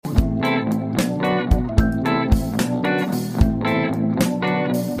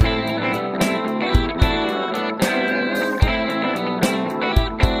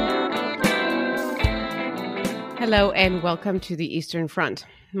Hello and welcome to the Eastern Front.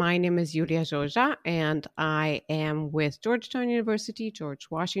 My name is Julia Joja and I am with Georgetown University, George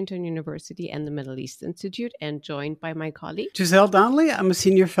Washington University, and the Middle East Institute, and joined by my colleague Giselle Donnelly. I'm a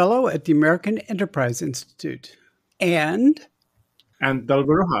senior fellow at the American Enterprise Institute. And Delgo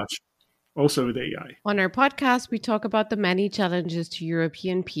Rojas, also with AI. On our podcast, we talk about the many challenges to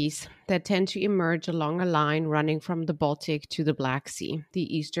European peace that tend to emerge along a line running from the Baltic to the Black Sea,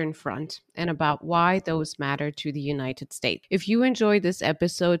 the Eastern Front, and about why those matter to the United States. If you enjoyed this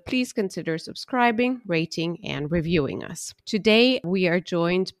episode, please consider subscribing, rating, and reviewing us. Today, we are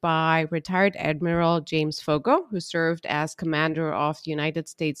joined by retired Admiral James Foggo, who served as Commander of the United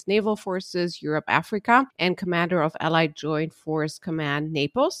States Naval Forces Europe-Africa and Commander of Allied Joint Force Command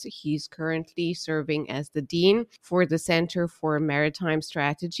Naples. He's currently serving as the Dean for the Center for Maritime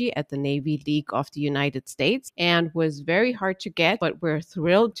Strategy at the Navy League of the United States, and was very hard to get, but we're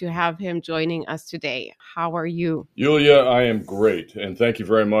thrilled to have him joining us today. How are you? Julia, I am great, and thank you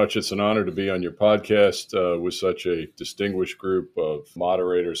very much. It's an honor to be on your podcast with such a distinguished group of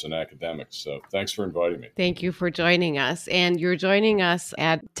moderators and academics. So thanks for inviting me. Thank you for joining us. And you're joining us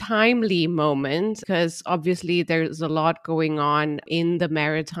at a timely moment because obviously there's a lot going on in the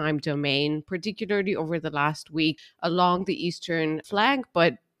maritime domain, particularly over the last week along the eastern flank,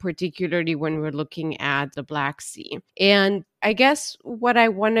 but particularly when we're looking at the Black Sea. And I guess what I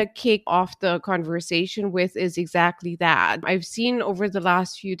want to kick off the conversation with is exactly that. I've seen over the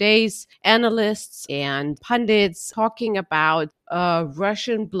last few days analysts and pundits talking about a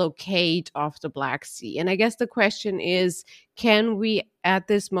Russian blockade of the Black Sea. And I guess the question is, can we at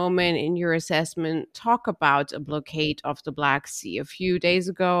this moment in your assessment talk about a blockade of the Black Sea? A few days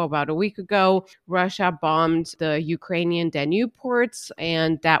ago, about a week ago, Russia bombed the Ukrainian Danube ports,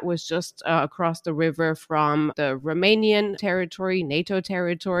 and that was just across the river from the Romanian territory, NATO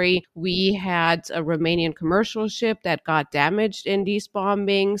territory. We had a Romanian commercial ship that got damaged in these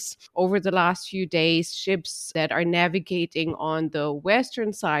bombings. Over the last few days, ships that are navigating on the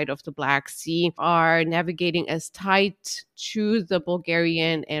western side of the Black Sea are navigating as tight to the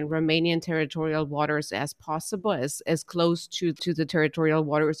Bulgarian and Romanian territorial waters as possible, as close to the territorial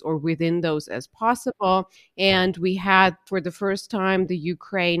waters or within those as possible. And we had, for the first time, the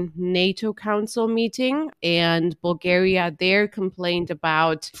Ukraine NATO Council meeting, and Bulgaria there complained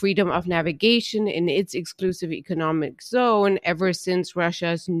about freedom of navigation in its exclusive economic zone ever since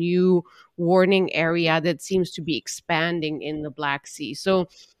Russia's new warning area that seems to be expanding in the Black Sea. So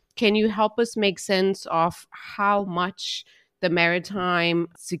can you help us make sense of how much the maritime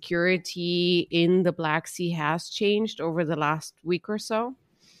security in the Black Sea has changed over the last week or so?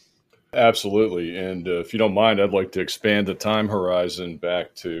 Absolutely. And if you don't mind, I'd like to expand the time horizon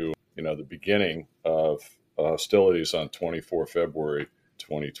back to, the beginning of hostilities on 24 February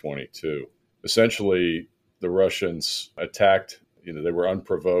 2022. Essentially, the Russians attacked, they were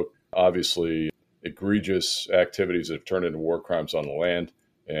unprovoked, obviously egregious activities that have turned into war crimes on the land,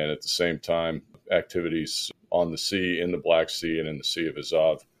 and at the same time, activities on the sea, in the Black Sea and in the Sea of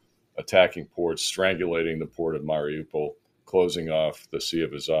Azov, attacking ports, strangulating the port of Mariupol, closing off the Sea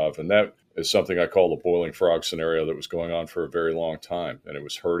of Azov. And that is something I call the boiling frog scenario that was going on for a very long time. And it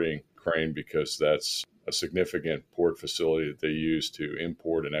was hurting Ukraine because that's a significant port facility that they use to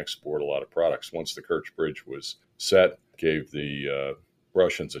import and export a lot of products. Once the Kerch Bridge was set, gave the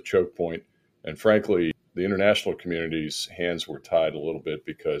Russians a choke point. And frankly, the international community's hands were tied a little bit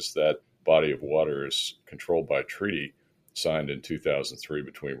because that body of water is controlled by a treaty signed in 2003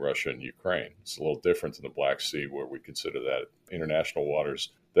 between Russia and Ukraine. It's a little different than the Black Sea, where we consider that international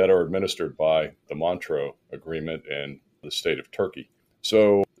waters that are administered by the Montreux Agreement and the state of Turkey.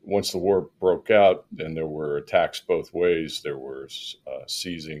 So once the war broke out and there were attacks both ways, there was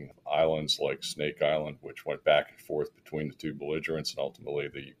seizing islands like Snake Island, which went back and forth between the two belligerents, and ultimately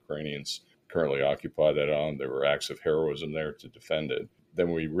the Ukrainians currently occupy that island. There were acts of heroism there to defend it.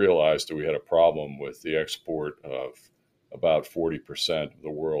 Then we realized that we had a problem with the export of about 40% of the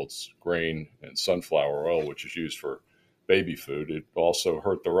world's grain and sunflower oil, which is used for baby food. It also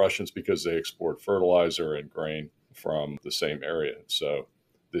hurt the Russians because they export fertilizer and grain from the same area. So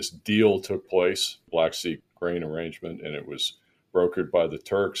this deal took place, Black Sea grain arrangement, and it was brokered by the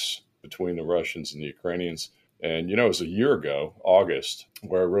Turks between the Russians and the Ukrainians. And, it was a year ago, August,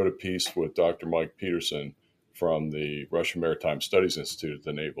 where I wrote a piece with Dr. Mike Peterson from the Russian Maritime Studies Institute at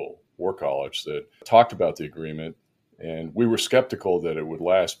the Naval War College that talked about the agreement. And we were skeptical that it would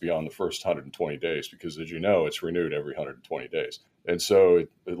last beyond the first 120 days because, as you know, it's renewed every 120 days. And so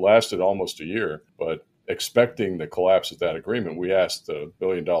it lasted almost a year. But expecting the collapse of that agreement, we asked the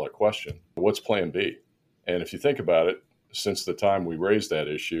billion-dollar question, what's Plan B? And if you think about it, since the time we raised that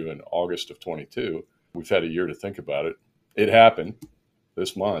issue in August of 22, We've had a year to think about it. It happened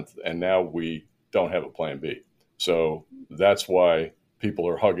this month, and now we don't have a plan B. So that's why people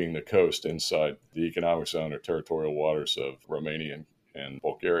are hugging the coast inside the economic zone or territorial waters of Romania and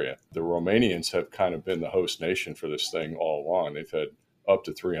Bulgaria. The Romanians have kind of been the host nation for this thing all along. They've had up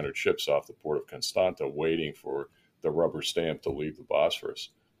to 300 ships off the port of Constanta waiting for the rubber stamp to leave the Bosphorus.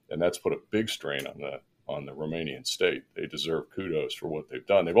 And that's put a big strain on the Romanian state. They deserve kudos for what they've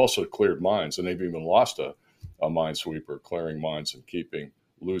done. They've also cleared mines, and they've even lost a minesweeper clearing mines and keeping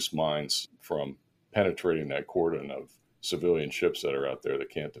loose mines from penetrating that cordon of civilian ships that are out there that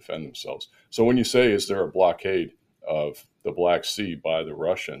can't defend themselves. So when you say, is there a blockade of the Black Sea by the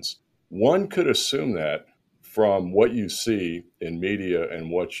Russians, one could assume that from what you see in media and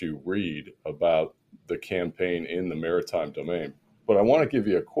what you read about the campaign in the maritime domain. But I want to give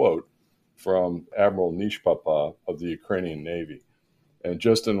you a quote from Admiral Nishpapa of the Ukrainian Navy. And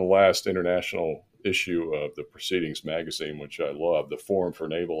just in the last international issue of the Proceedings magazine, which I love, the Forum for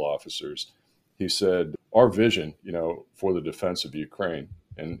Naval Officers, he said, our vision, for the defense of Ukraine,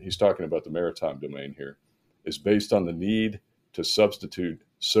 and he's talking about the maritime domain here, is based on the need to substitute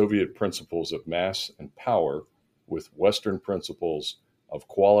Soviet principles of mass and power with Western principles of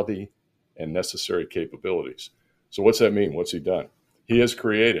quality and necessary capabilities. So what's that mean? What's he done? He has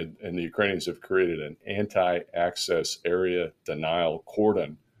created, and the Ukrainians have created, an anti-access area denial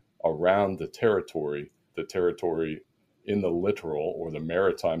cordon around the territory in the littoral or the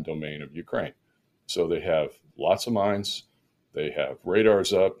maritime domain of Ukraine. So they have lots of mines, they have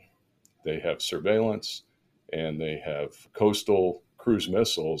radars up, they have surveillance, and they have coastal cruise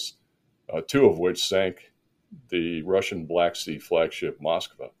missiles, two of which sank the Russian Black Sea flagship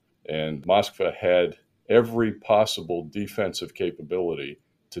Moskva. And Moskva had every possible defensive capability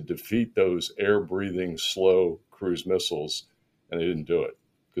to defeat those air-breathing, slow cruise missiles, and they didn't do it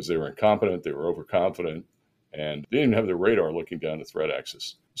because they were incompetent, they were overconfident, and they didn't have the radar looking down the threat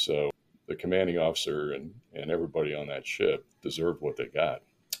axis. So the commanding officer and everybody on that ship deserved what they got.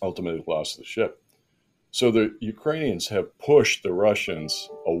 Ultimately lost the ship. So the Ukrainians have pushed the Russians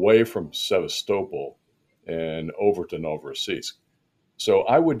away from Sevastopol and over to Novorossiysk. So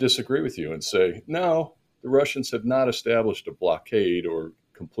I would disagree with you and say, no, the Russians have not established a blockade or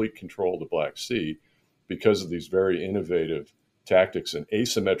complete control of the Black Sea because of these very innovative tactics and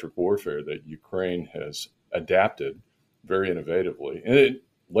asymmetric warfare that Ukraine has adapted very innovatively. And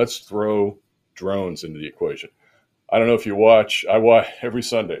let's throw drones into the equation. I don't know if you watch, I watch every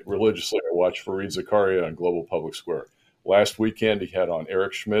Sunday religiously. I watch Fareed Zakaria on Global Public Square. Last weekend, he had on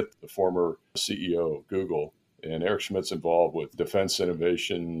Eric Schmidt, the former CEO of Google. And Eric Schmidt's involved with Defense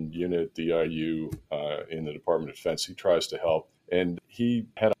Innovation Unit, DIU, in the Department of Defense. He tries to help. And he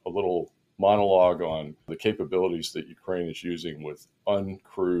had a little monologue on the capabilities that Ukraine is using with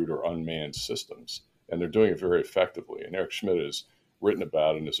uncrewed or unmanned systems. And they're doing it very effectively. And Eric Schmidt has written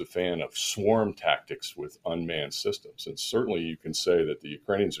about and is a fan of swarm tactics with unmanned systems. And certainly you can say that the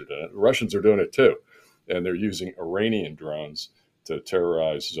Ukrainians are doing it. The Russians are doing it too. And they're using Iranian drones to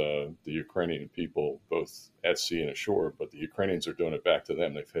terrorize the Ukrainian people, both at sea and ashore. But the Ukrainians are doing it back to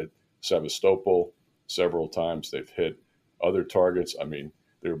them. They've hit Sevastopol several times. They've hit other targets. I mean,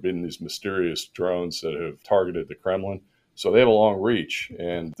 there have been these mysterious drones that have targeted the Kremlin. So they have a long reach.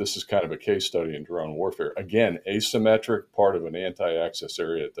 And this is kind of a case study in drone warfare. Again, asymmetric, part of an anti-access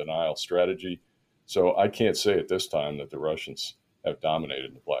area denial strategy. So I can't say at this time that the Russians have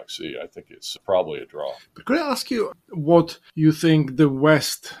dominated the Black Sea. I think it's probably a draw. But could I ask you what you think the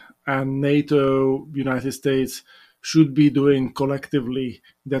West and NATO, United States, should be doing collectively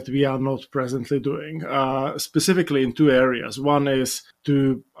that we are not presently doing, specifically in two areas. One is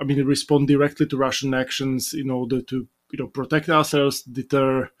to, respond directly to Russian actions in order to protect ourselves,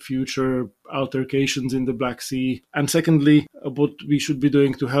 deter future altercations in the Black Sea. And secondly, what we should be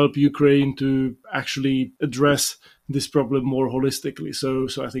doing to help Ukraine to actually address this problem more holistically. So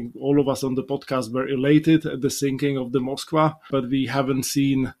I think all of us on the podcast were elated at the sinking of the Moskva, but we haven't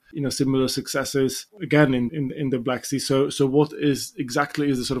seen similar successes again in the Black Sea. So what is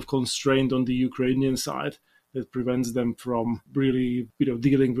exactly the sort of constraint on the Ukrainian side that prevents them from really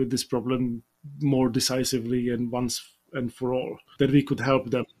dealing with this problem more decisively and once and for all, that we could help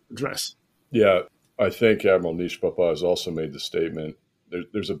them address? Yeah, I think Admiral Nishpapa has also made the statement.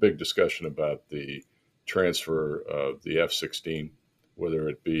 There's a big discussion about the transfer of the F-16, whether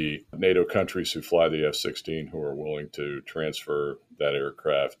it be NATO countries who fly the F-16 who are willing to transfer that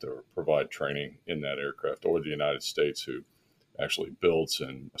aircraft or provide training in that aircraft, or the United States who actually builds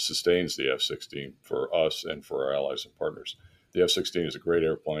and sustains the F-16 for us and for our allies and partners. The F-16 is a great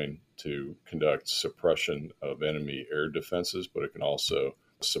airplane to conduct suppression of enemy air defenses, but it can also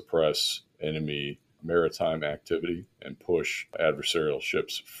suppress enemy maritime activity and push adversarial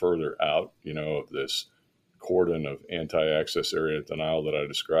ships further out, of this cordon of anti-access area denial that I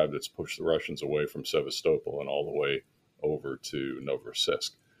described that's pushed the Russians away from Sevastopol and all the way over to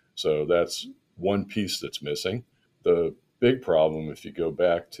Novorossiysk. So that's one piece that's missing. The big problem, if you go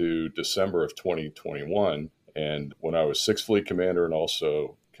back to December of 2021, and when I was 6th Fleet Commander and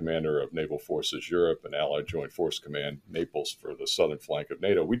also Commander of Naval Forces Europe and Allied Joint Force Command Naples for the southern flank of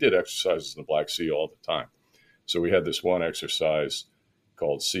NATO, we did exercises in the Black Sea all the time. So we had this one exercise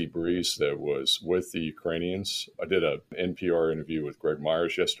called Sea Breeze that was with the Ukrainians. I did an NPR interview with Greg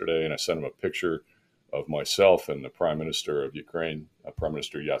Myers yesterday, and I sent him a picture of myself and the Prime Minister of Ukraine, Prime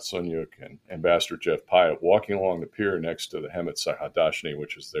Minister Yatsenyuk, and Ambassador Jeff Pyatt walking along the pier next to the Hemet Sayadashny,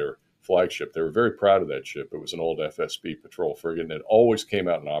 which is their flagship. They were very proud of that ship. It was an old FSB patrol frigate, and it always came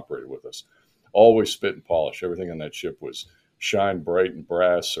out and operated with us. Always spit and polish. Everything on that ship was shine bright and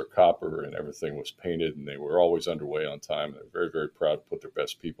brass or copper, and everything was painted, and they were always underway on time. They're very, very proud to put their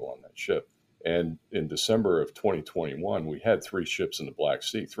best people on that ship. And in December of 2021, we had 3 ships in the Black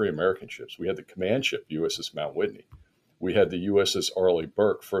Sea, 3 American ships. We had the command ship, USS Mount Whitney. We had the USS Arleigh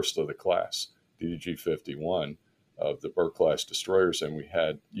Burke, first of the class, DDG-51 of the Burke-class destroyers, and we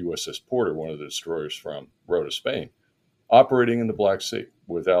had USS Porter, one of the destroyers from Rota, Spain, operating in the Black Sea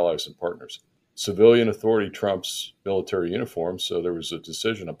with allies and partners. Civilian authority trumps military uniform, so there was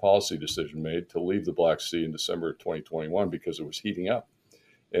a policy decision made to leave the Black Sea in December of 2021 because it was heating up.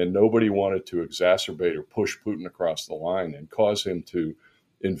 And nobody wanted to exacerbate or push Putin across the line and cause him to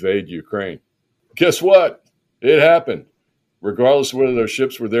invade Ukraine. Guess what? It happened, regardless of whether those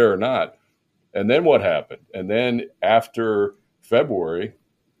ships were there or not. And then what happened? And then after February,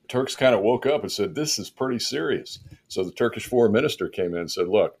 Turks kind of woke up and said, this is pretty serious. So the Turkish foreign minister came in and said,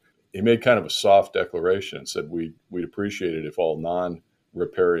 look, he made kind of a soft declaration and said, we'd appreciate it if all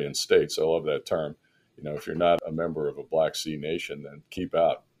non-riparian states, I love that term, if you're not a member of a Black Sea nation, then keep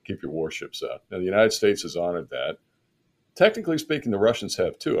your warships out. Now, the United States has honored that. Technically speaking, the Russians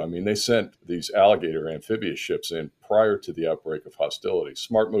have too. I mean, they sent these alligator amphibious ships in prior to the outbreak of hostilities.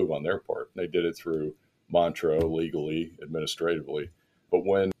 Smart move on their part. They did it through Montreux, legally, administratively. But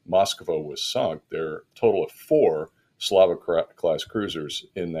when Moskva was sunk, there are a total of 4 Slava-class cruisers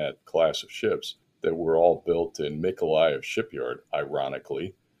in that class of ships that were all built in Mykolaiv shipyard,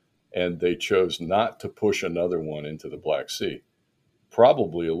 ironically, and they chose not to push another one into the Black Sea,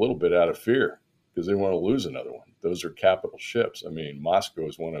 probably a little bit out of fear because they want to lose another one. Those are capital ships. I mean, Moscow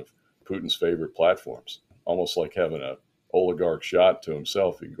is one of Putin's favorite platforms, almost like having an oligarch shot to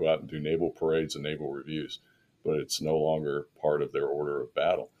himself. He can go out and do naval parades and naval reviews, but it's no longer part of their order of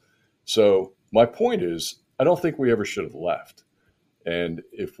battle. So my point is, I don't think we ever should have left. And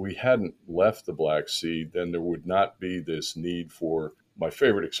if we hadn't left the Black Sea, then there would not be this need for, my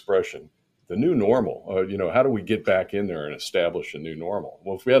favorite expression, the new normal. How do we get back in there and establish a new normal?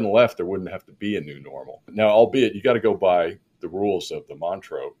 Well, if we hadn't left, there wouldn't have to be a new normal. Now, albeit you got to go by the rules of the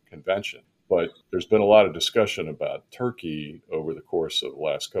Montreux Convention. But there's been a lot of discussion about Turkey over the course of the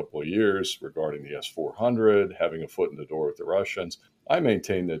last couple of years regarding the S-400, having a foot in the door with the Russians. I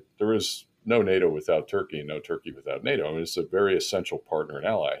maintain that there is no NATO without Turkey and no Turkey without NATO. I mean, it's a very essential partner and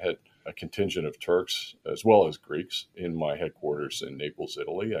ally. I had a contingent of Turks as well as Greeks in my headquarters in Naples,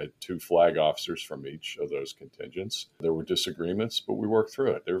 Italy. I had 2 flag officers from each of those contingents. There were disagreements, but we worked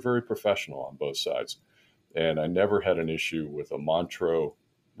through it. They were very professional on both sides. And I never had an issue with a Montreux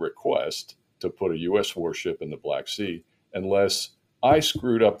request to put a U.S. warship in the Black Sea unless I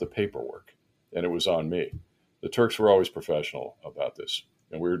screwed up the paperwork, and it was on me. The Turks were always professional about this.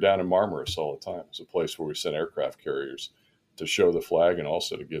 And we were down in Marmaris all the time. It's a place where we sent aircraft carriers to show the flag and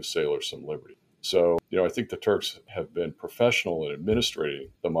also to give sailors some liberty. So, I think the Turks have been professional in administrating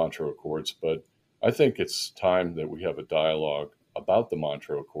the Montreux Accords, but I think it's time that we have a dialogue about the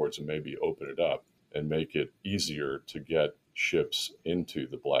Montreux Accords and maybe open it up and make it easier to get ships into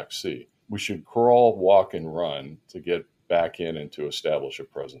the Black Sea. We should crawl, walk, and run to get back in and to establish a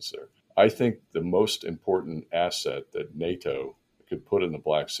presence there. I think the most important asset that NATO could put in the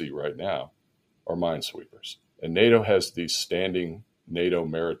Black Sea right now are minesweepers. And NATO has these standing NATO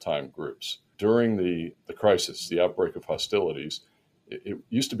maritime groups. During the crisis, the outbreak of hostilities, it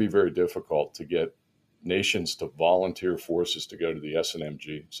used to be very difficult to get nations to volunteer forces to go to the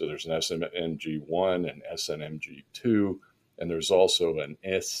SNMG. So there's an SNMG-1 and SNMG-2, and there's also an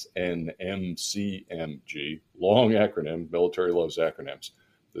SNMCMG, long acronym, military loves acronyms,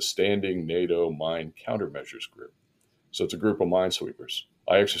 the Standing NATO Mine Countermeasures Group. So it's a group of minesweepers.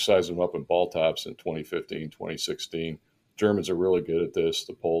 I exercised them up in Baltops in 2015, 2016. Germans are really good at this.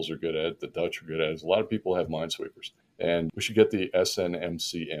 The Poles are good at it. The Dutch are good at it. A lot of people have minesweepers. And we should get the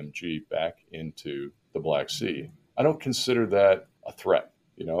SNMCMG back into the Black Sea. I don't consider that a threat.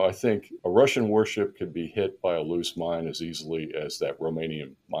 I think a Russian warship could be hit by a loose mine as easily as that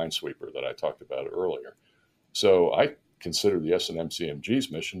Romanian minesweeper that I talked about earlier. So I consider the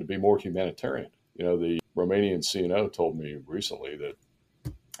SNMCMG's mission to be more humanitarian. The Romanian CNO told me recently that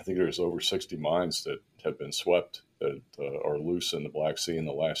I think there's over 60 mines that have been swept that are loose in the Black Sea in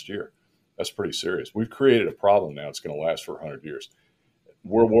the last year. That's pretty serious. We've created a problem now. It's going to last for 100 years.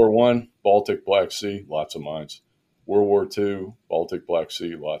 World War I, Baltic, Black Sea, lots of mines. World War II, Baltic, Black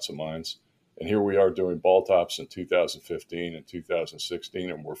Sea, lots of mines. And here we are doing Baltops in 2015 and 2016,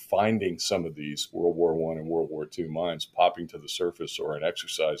 and we're finding some of these World War I and World War II mines popping to the surface or in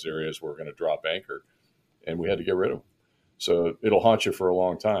exercise areas where we're going to drop anchor, and we had to get rid of them. So it'll haunt you for a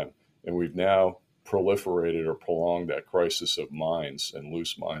long time. And we've now proliferated or prolonged that crisis of mines and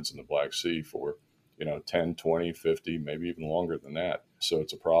loose mines in the Black Sea for 10, 20, 50, maybe even longer than that. So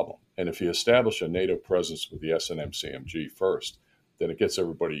it's a problem. And if you establish a NATO presence with the SNMCMG first, then it gets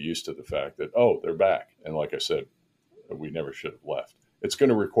everybody used to the fact that, they're back. And like I said, we never should have left. It's going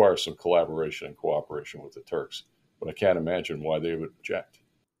to require some collaboration and cooperation with the Turks, but I can't imagine why they would object.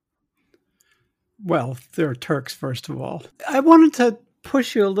 Well, they're Turks, first of all. I wanted to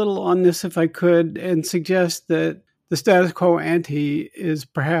push you a little on this if I could and suggest that the status quo ante is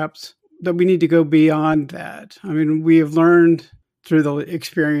perhaps that we need to go beyond that. I mean, we have learned through the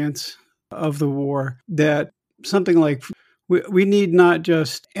experience of the war that something like we need not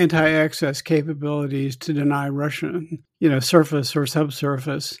just anti-access capabilities to deny Russian, surface or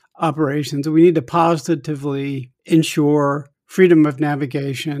subsurface operations. We need to positively ensure freedom of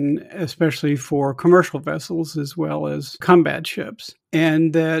navigation, especially for commercial vessels as well as combat ships.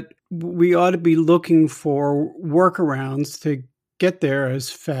 And that we ought to be looking for workarounds to get there as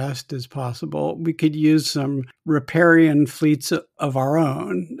fast as possible. We could use some riparian fleets of our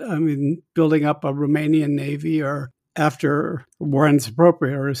own. I mean, building up a Romanian navy, or after when it's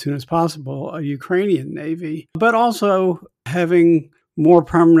appropriate or as soon as possible, a Ukrainian navy, but also having more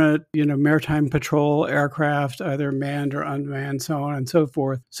permanent, maritime patrol aircraft, either manned or unmanned, so on and so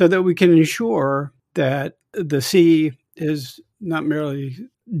forth, so that we can ensure that the sea is not merely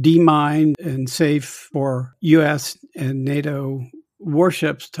demined and safe for U.S. and NATO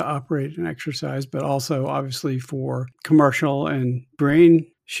warships to operate and exercise, but also obviously for commercial and grain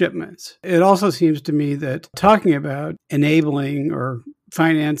shipments. It also seems to me that talking about enabling or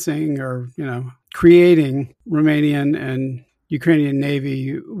financing or, creating Romanian and Ukrainian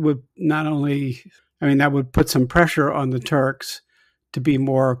Navy would not only, that would put some pressure on the Turks to be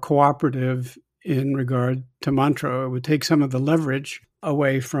more cooperative in regard to Montreux. It would take some of the leverage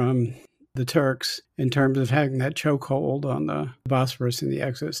away from the Turks in terms of having that chokehold on the Bosphorus and the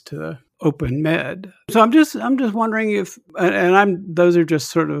access to the open Med. So I'm just wondering if, those are just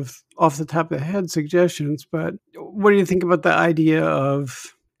sort of off the top of the head suggestions, but what do you think about the idea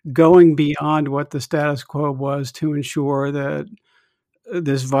of going beyond what the status quo was to ensure that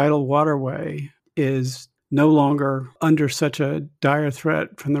this vital waterway is no longer under such a dire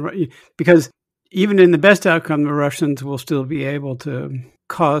threat from because even in the best outcome, the Russians will still be able to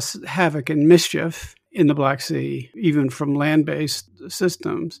cause havoc and mischief in the Black Sea, even from land-based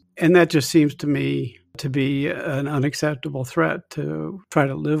systems. And that just seems to me to be an unacceptable threat to try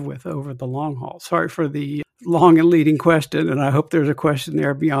to live with over the long haul. Sorry for the long and leading question, and I hope there's a question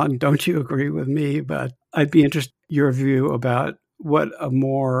there beyond, don't you agree with me? But I'd be interested in your view about what a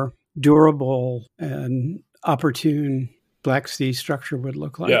more durable and opportune Black Sea structure would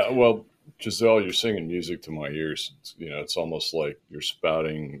look like. Yeah, well, Giselle, you're singing music to my ears. It's almost like you're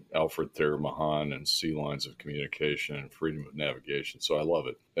spouting Alfred Thayer Mahan and sea lines of communication and freedom of navigation. So I love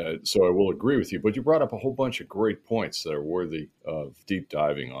it. So I will agree with you. But you brought up a whole bunch of great points that are worthy of deep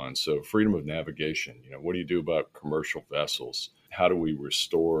diving on. So freedom of navigation. What do you do about commercial vessels? How do we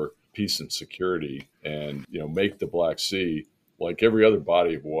restore peace and security and, make the Black Sea, like every other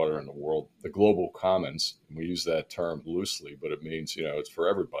body of water in the world, the global commons? We use that term loosely, but it means, it's for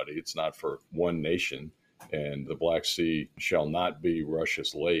everybody. It's not for one nation. And the Black Sea shall not be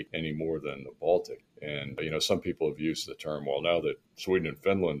Russia's lake any more than the Baltic. And, some people have used the term, well, now that Sweden and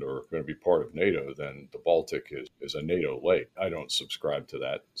Finland are going to be part of NATO, then the Baltic is a NATO lake. I don't subscribe to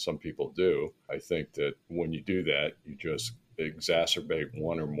that. Some people do. I think that when you do that, you just exacerbate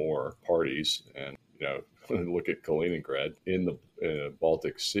one or more parties. And, look at Kaliningrad in the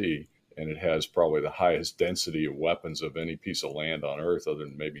Baltic Sea. and it has probably the highest density of weapons of any piece of land on earth other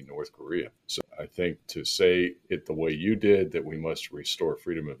than maybe North Korea. So I think to say it the way you did, that we must restore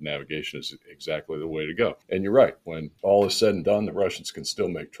freedom of navigation, is exactly the way to go. And you're right. When all is said and done, the Russians can still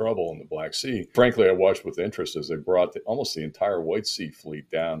make trouble in the Black Sea. Frankly, I watched with interest as they brought almost the entire White Sea fleet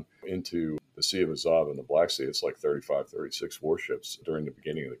down into the Sea of Azov and the Black Sea. It's like 35, 36 warships during the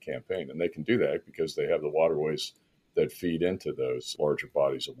beginning of the campaign. And they can do that because they have the waterways that feed into those larger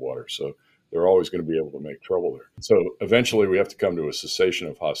bodies of water. So they're always going to be able to make trouble there. So eventually we have to come to a cessation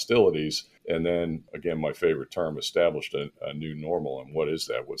of hostilities. And then, again, my favorite term, established a new normal. And what is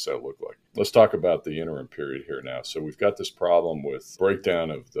that? What's that look like? Let's talk about the interim period here now. So we've got this problem with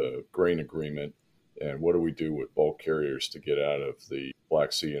breakdown of the grain agreement. And what do we do with bulk carriers to get out of the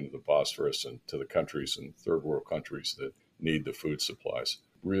Black Sea into the Bosphorus and to the countries and third world countries that need the food supplies?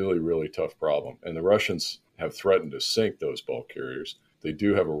 Really, really tough problem. And the Russians have threatened to sink those bulk carriers. They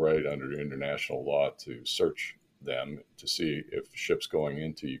do have a right under international law to search them to see if ships going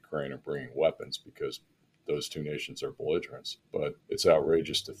into Ukraine are bringing weapons, because those two nations are belligerents. But it's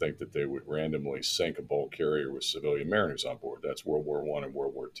outrageous to think that they would randomly sink a bulk carrier with civilian mariners on board. That's World War I and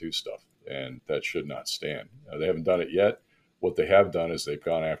World War II stuff, and that should not stand. They haven't done it yet. What they have done is they've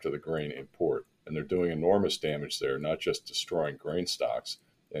gone after the grain import, and they're doing enormous damage there, not just destroying grain stocks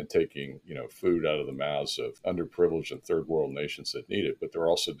and taking, food out of the mouths of underprivileged and third world nations that need it, but they're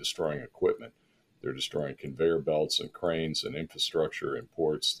also destroying equipment. They're destroying conveyor belts and cranes and infrastructure in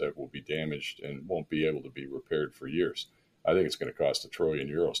ports that will be damaged and won't be able to be repaired for years. I think it's going to cost €1 trillion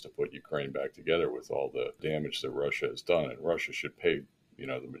to put Ukraine back together with all the damage that Russia has done, and Russia should pay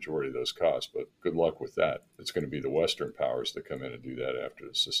the majority of those costs, but good luck with that. It's going to be the Western powers that come in and do that after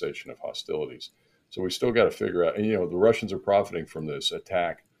the cessation of hostilities. So we still got to figure out, and the Russians are profiting from this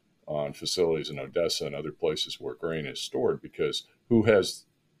attack on facilities in Odessa and other places where grain is stored, because who has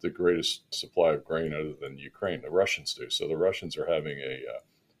the greatest supply of grain other than Ukraine? The Russians do. So the Russians are having a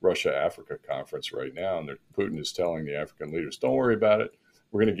Russia-Africa conference right now, and Putin is telling the African leaders, don't worry about it.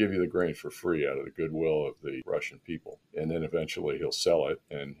 We're going to give you the grain for free out of the goodwill of the Russian people. And then eventually he'll sell it,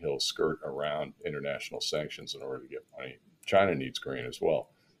 and he'll skirt around international sanctions in order to get money. China needs grain as well.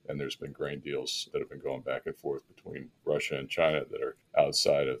 And there's been grain deals that have been going back and forth between Russia and China that are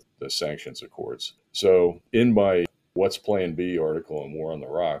outside of the sanctions accords. So in my What's Plan B article in War on the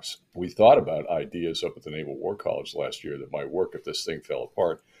Rocks, we thought about ideas up at the Naval War College last year that might work if this thing fell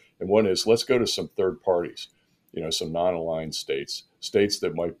apart. And one is, let's go to some third parties, some non-aligned states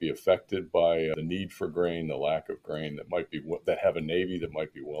that might be affected by the need for grain, the lack of grain, that have a navy that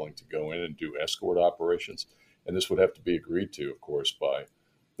might be willing to go in and do escort operations. And this would have to be agreed to, of course, by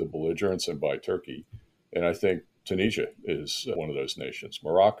the belligerents and by Turkey. And I think Tunisia is one of those nations.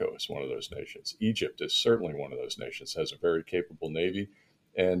 Morocco is one of those nations. Egypt is certainly one of those nations, has a very capable navy.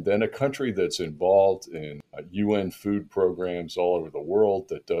 And then a country that's involved in UN food programs all over the world,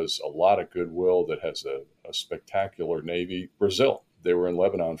 that does a lot of goodwill, that has a spectacular navy, Brazil. They were in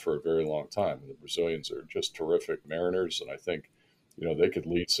Lebanon for a very long time. And the Brazilians are just terrific mariners. And I think, they could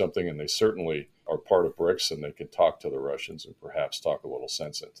lead something, and they certainly are part of BRICS, and they can talk to the Russians and perhaps talk a little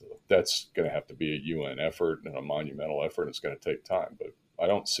sense into them. That's going to have to be a UN effort and a monumental effort. And it's going to take time, but I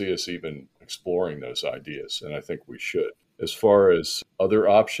don't see us even exploring those ideas, and I think we should. As far as other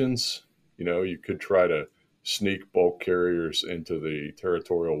options, you could try to sneak bulk carriers into the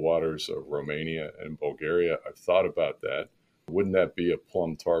territorial waters of Romania and Bulgaria. I've thought about that. Wouldn't that be a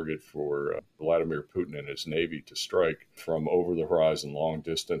plum target for Vladimir Putin and his Navy to strike from over the horizon, long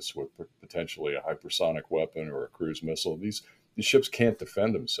distance, with potentially a hypersonic weapon or a cruise missile? These ships can't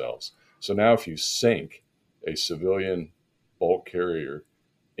defend themselves. So now if you sink a civilian bulk carrier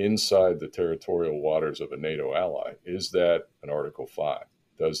inside the territorial waters of a NATO ally, is that an Article 5?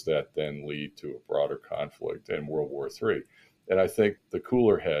 Does that then lead to a broader conflict in World War III? And I think the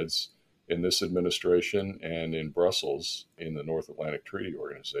cooler heads in this administration and in Brussels, in the North Atlantic Treaty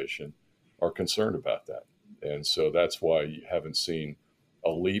Organization, are concerned about that. And so that's why you haven't seen a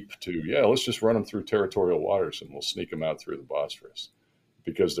leap to, let's just run them through territorial waters and we'll sneak them out through the Bosphorus,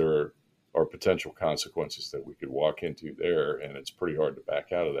 because there are potential consequences that we could walk into there, and it's pretty hard to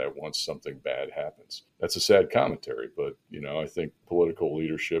back out of that once something bad happens. That's a sad commentary, but, I think political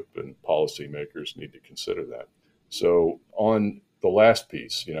leadership and policymakers need to consider that. So on the last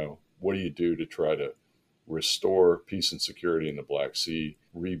piece, what do you do to try to restore peace and security in the Black Sea,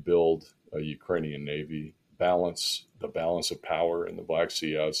 rebuild a Ukrainian Navy, balance of power in the Black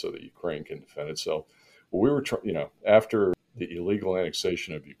Sea out so that Ukraine can defend itself? Well, we were after the illegal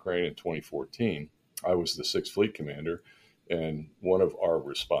annexation of Ukraine in 2014, I was the Sixth Fleet commander, And one of our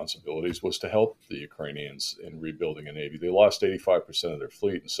responsibilities was to help the Ukrainians in rebuilding a navy. They lost 85% of their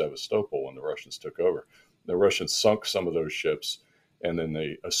fleet in Sevastopol when the Russians took over. The Russians sunk some of those ships, and then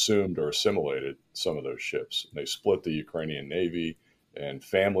they assumed or assimilated some of those ships. And they split the Ukrainian navy, and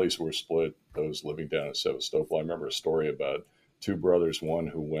families were split, those living down in Sevastopol. I remember a story about two brothers, one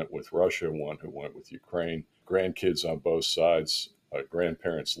who went with Russia, one who went with Ukraine, grandkids on both sides,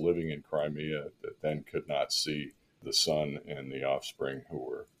 grandparents living in Crimea that then could not see the son and the offspring who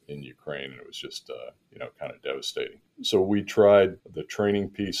were in Ukraine. And it was just, kind of devastating. So we tried the training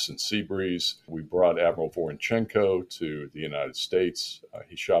piece in Seabreeze. We brought Admiral Voronchenko to the United States.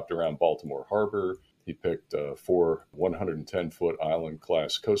 He shopped around Baltimore Harbor. He picked 4 110-foot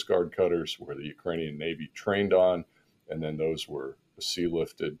island-class Coast Guard cutters where the Ukrainian Navy trained on, and then those were sea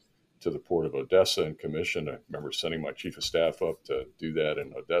lifted to the port of Odessa and commissioned. I remember sending my chief of staff up to do that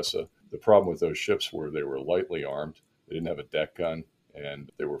in Odessa. The problem with those ships were they were lightly armed. They didn't have a deck gun,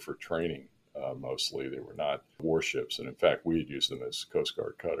 and they were for training mostly. They were not warships. And in fact, we had used them as Coast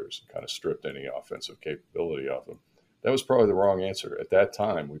Guard cutters and kind of stripped any offensive capability off them. That was probably the wrong answer. At that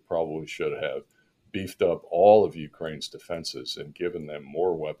time, we probably should have beefed up all of Ukraine's defenses and given them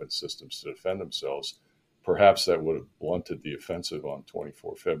more weapon systems to defend themselves. Perhaps that would have blunted the offensive on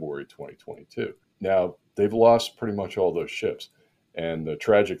 24 February 2022. Now, they've lost pretty much all those ships. And the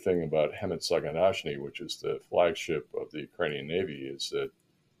tragic thing about Hemet Saganashny, which is the flagship of the Ukrainian Navy, is that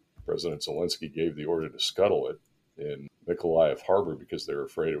President Zelensky gave the order to scuttle it in Mykolaiv Harbor because they were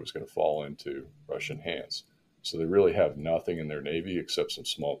afraid it was going to fall into Russian hands. So they really have nothing in their Navy except some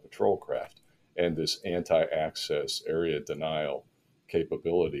small patrol craft and this anti-access area denial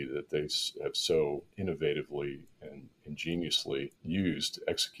capability that they have so innovatively and ingeniously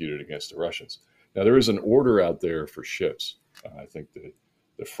executed against the Russians. Now, there is an order out there for ships. I think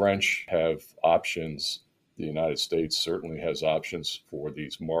the French have options. The United States certainly has options for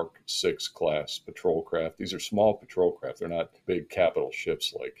these Mark 6 class patrol craft. These are small patrol craft. They're not big capital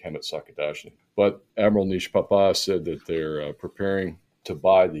ships like Hemet Sakadashny. But Admiral Nish Papa said that they're preparing to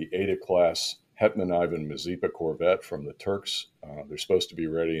buy the Ada class Hetman Ivan Mazepa corvette from the Turks. They're supposed to be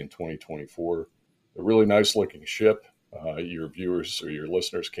ready in 2024. A really nice looking ship. Your viewers or your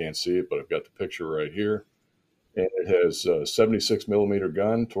listeners can't see it, but I've got the picture right here. And it has a 76 millimeter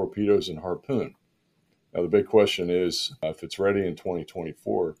gun, torpedoes, and harpoon. Now, the big question is, if it's ready in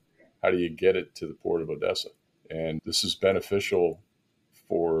 2024, how do you get it to the port of Odessa? And this is beneficial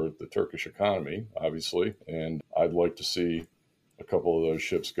for the Turkish economy, obviously. And I'd like to see a couple of those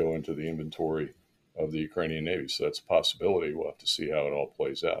ships go into the inventory of the Ukrainian Navy. So that's a possibility. We'll have to see how it all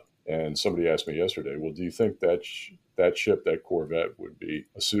plays out. And somebody asked me yesterday, well, do you think that that ship, that corvette, would be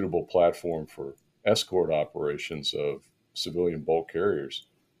a suitable platform for escort operations of civilian bulk carriers?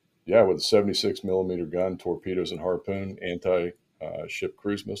 Yeah, with a 76 millimeter gun, torpedoes and harpoon, anti-ship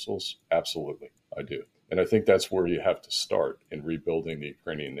cruise missiles, absolutely, I do. And I think that's where you have to start in rebuilding the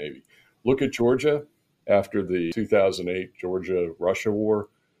Ukrainian Navy. Look at Georgia. After the 2008 Georgia-Russia war,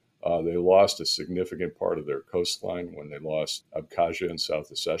 they lost a significant part of their coastline when they lost Abkhazia and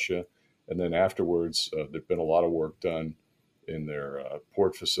South Ossetia. And then afterwards, there's been a lot of work done in their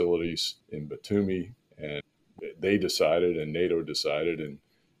port facilities in Batumi. And they decided, and NATO decided, and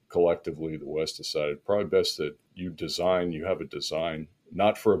collectively the West decided, probably best that you have a design,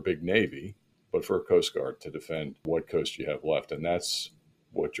 not for a big Navy, but for a Coast Guard to defend what coast you have left. And that's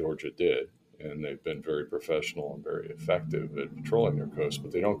what Georgia did. And they've been very professional and very effective at patrolling their coast,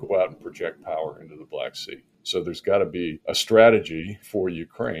 but they don't go out and project power into the Black Sea. So there's got to be a strategy for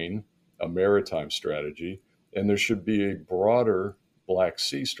Ukraine, a maritime strategy, and there should be a broader Black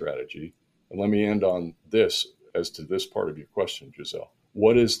Sea strategy. And let me end on this as to this part of your question, Giselle.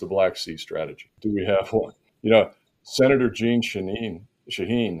 What is the Black Sea strategy? Do we have one? Senator Jean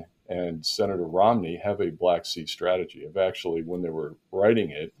Shaheen and Senator Romney have a Black Sea strategy. Actually, when they were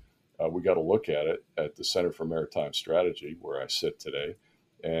writing it, we got to look at it at the Center for Maritime Strategy, where I sit today,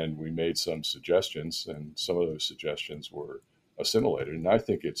 and we made some suggestions, and some of those suggestions were assimilated. And I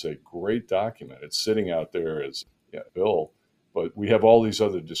think it's a great document. It's sitting out there as a bill, but we have all these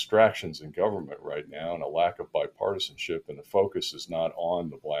other distractions in government right now and a lack of bipartisanship, and the focus is not on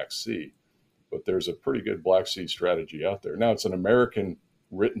the Black Sea. But there's a pretty good Black Sea strategy out there. Now, it's an American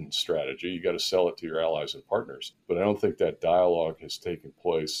written strategy. You got to sell it to your allies and partners. But I don't think that dialogue has taken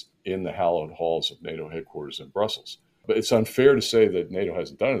place in the hallowed halls of NATO headquarters in Brussels. But it's unfair to say that NATO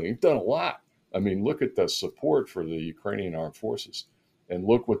hasn't done anything. It's done a lot. I mean, look at the support for the Ukrainian armed forces, and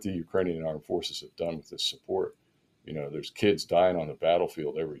look what the Ukrainian armed forces have done with this support. There's kids dying on the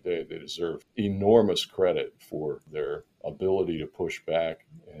battlefield every day. They deserve enormous credit for their ability to push back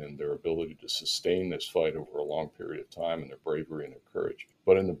and their ability to sustain this fight over a long period of time and their bravery and their courage.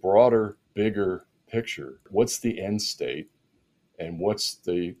 But in the broader, bigger picture, what's the end state and what's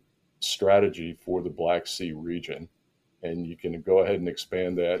the strategy for the Black Sea region? And you can go ahead and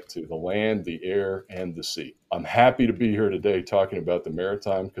expand that to the land, the air, and the sea. I'm happy to be here today talking about the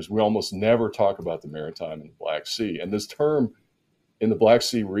maritime because we almost never talk about the maritime in the Black Sea. And this term in the Black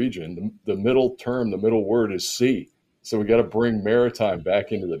Sea region, the middle term, the middle word is sea. So we got to bring maritime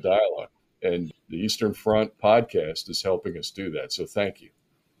back into the dialogue. And the Eastern Front podcast is helping us do that. So thank you.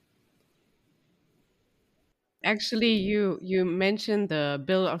 Actually, you mentioned the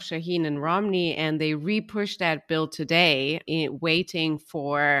bill of Shaheen and Romney, and they re-pushed that bill today, waiting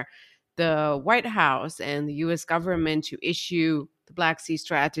for the White House and the U.S. government to issue the Black Sea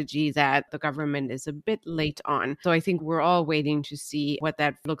strategy that the government is a bit late on. So I think we're all waiting to see what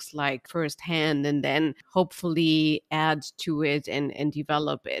that looks like firsthand and then hopefully add to it and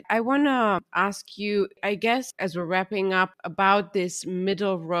develop it. I want to ask you, I guess, as we're wrapping up, about this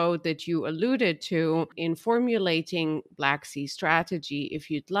middle road that you alluded to in formulating Black Sea strategy, if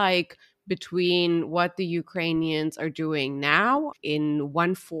you'd like, between what the Ukrainians are doing now in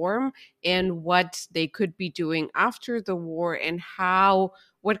one form and what they could be doing after the war, and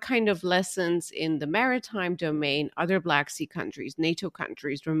what kind of lessons in the maritime domain other Black Sea countries, NATO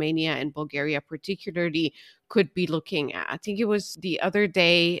countries, Romania and Bulgaria particularly, could be looking at. I think it was the other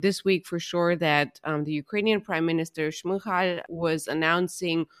day, this week for sure, that the Ukrainian Prime Minister Shmyhal was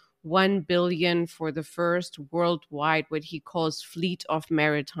announcing 1 billion for the first worldwide, what he calls fleet of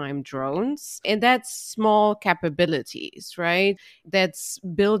maritime drones. And that's small capabilities, right? That's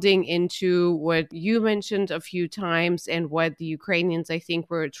building into what you mentioned a few times and what the Ukrainians, I think,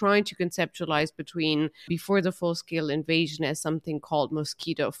 were trying to conceptualize before the full-scale invasion as something called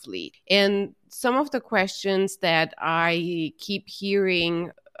mosquito fleet. And some of the questions that I keep hearing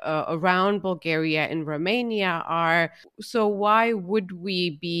around Bulgaria and Romania are, so why would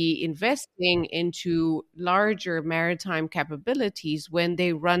we be investing into larger maritime capabilities when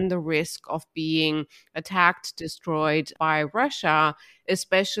they run the risk of being attacked, destroyed by Russia,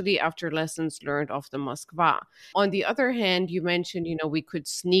 especially after lessons learned of the Moskva? On the other hand, you mentioned, we could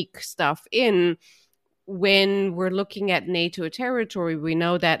sneak stuff in. When we're looking at NATO territory, we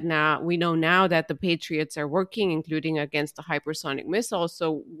know now that the Patriots are working, including against the hypersonic missiles.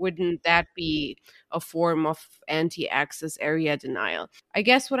 So wouldn't that be a form of anti-access area denial? I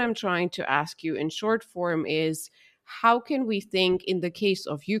guess what I'm trying to ask you in short form is, how can we think in the case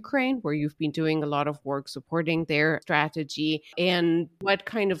of Ukraine, where you've been doing a lot of work supporting their strategy, and what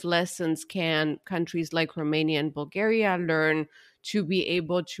kind of lessons can countries like Romania and Bulgaria learn to be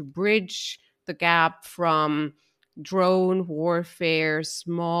able to bridge the gap from drone warfare,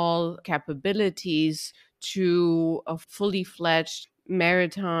 small capabilities, to a fully fledged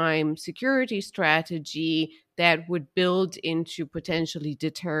maritime security strategy that would build into potentially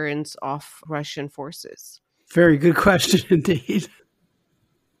deterrence of Russian forces? Very good question indeed.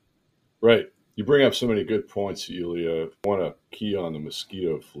 Right. You bring up so many good points, Yulia. I want to key on the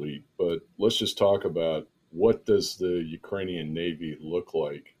mosquito fleet, but let's just talk about, what does the Ukrainian Navy look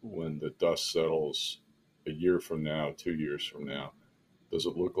like when the dust settles a year from now, 2 years from now? Does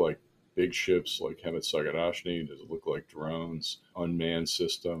it look like big ships like Hemet Sagarashny? Does it look like drones, unmanned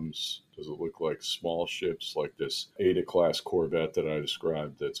systems? Does it look like small ships like this Ada-class corvette that I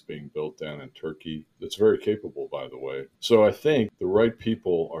described that's being built down in Turkey? That's very capable, by the way. So I think the right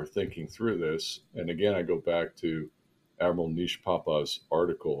people are thinking through this. And again, I go back to Admiral Nish Papa's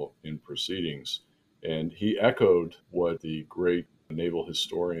article in Proceedings. And he echoed what the great naval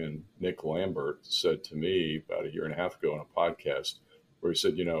historian Nick Lambert said to me about a year and a half ago on a podcast, where he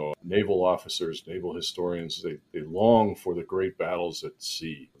said, naval officers, naval historians, they long for the great battles at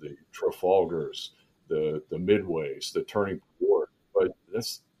sea, the Trafalgars, the Midways, the turning port, but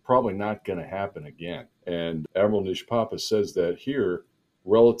that's probably not going to happen again. And Admiral Nish Papa says that here,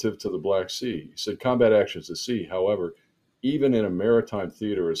 relative to the Black Sea. He said combat actions at sea, however, even in a maritime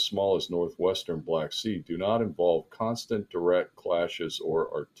theater as small as northwestern Black Sea, do not involve constant direct clashes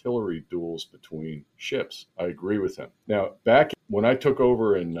or artillery duels between ships. I agree with him. Now, back when I took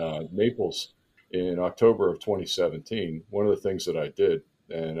over in Naples in October of 2017, one of the things that I did,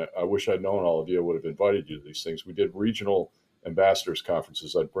 and I wish I'd known all of you, I would have invited you to these things. We did regional ambassadors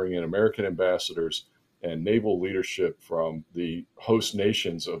conferences. I'd bring in American ambassadors and naval leadership from the host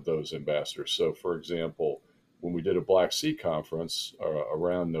nations of those ambassadors. So, for example, when we did a Black Sea conference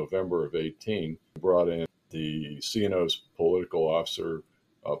around November of 18, we brought in the CNO's political officer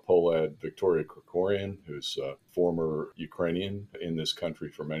Polad Victoria Krikorian, who's a former Ukrainian in this country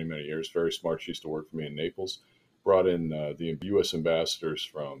for many, many years. Very smart. She used to work for me in Naples. Brought in the U.S. ambassadors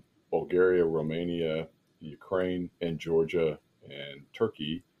from Bulgaria, Romania, Ukraine, and Georgia, and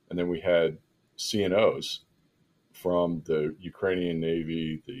Turkey. And then we had CNOs from the Ukrainian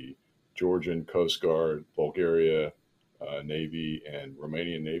Navy, the Georgian Coast Guard, Bulgaria Navy, and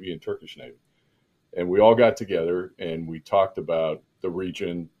Romanian Navy, and Turkish Navy. And we all got together and we talked about the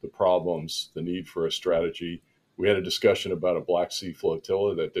region, the problems, the need for a strategy. We had a discussion about a Black Sea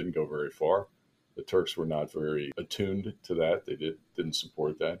flotilla that didn't go very far. The Turks were not very attuned to that. They didn't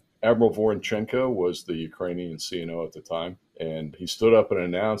support that. Admiral Voronchenko was the Ukrainian CNO at the time, and he stood up and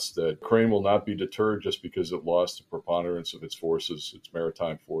announced that Ukraine will not be deterred just because it lost the preponderance of its forces, its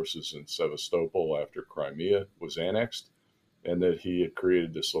maritime forces in Sevastopol after Crimea was annexed, and that he had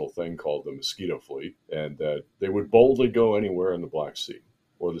created this little thing called the Mosquito Fleet, and that they would boldly go anywhere in the Black Sea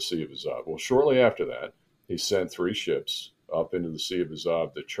or the Sea of Azov. Well, shortly after that, he sent 3 ships up into the Sea of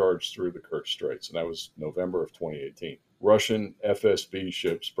Azov that charged through the Kerch Straits, and that was November of 2018. Russian FSB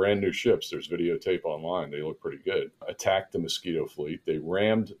ships, brand new ships, there's videotape online, they look pretty good, attacked the Mosquito Fleet. They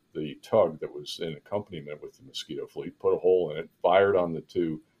rammed the tug that was in accompaniment with the Mosquito Fleet, put a hole in it, fired on the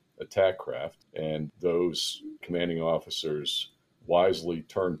 2 attack craft, and those commanding officers wisely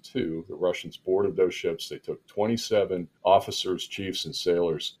turned to. The Russians boarded those ships. They took 27 officers, chiefs, and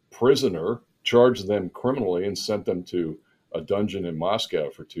sailors prisoner, charged them criminally, and sent them to a dungeon in Moscow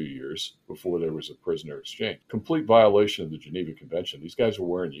for 2 years before there was a prisoner exchange. Complete violation of the Geneva Convention. These guys were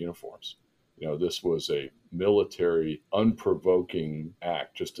wearing uniforms. This was a military, unprovoking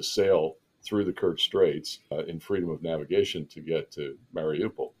act just to sail through the Kerch Straits in freedom of navigation to get to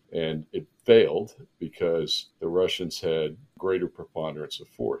Mariupol. And it failed because the Russians had greater preponderance of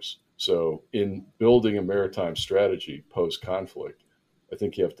force. So in building a maritime strategy post-conflict, I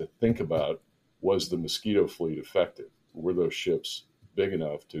think you have to think about, was the Mosquito Fleet effective? Were those ships big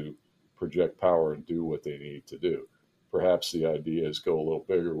enough to project power and do what they need to do? Perhaps the idea is go a little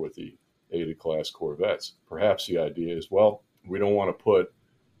bigger with the Ada-class corvettes. Perhaps the idea is, well, we don't want to put,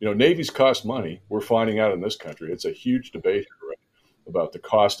 navies cost money. We're finding out in this country. It's a huge debate about the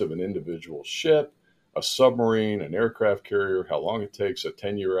cost of an individual ship, a submarine, an aircraft carrier, how long it takes, a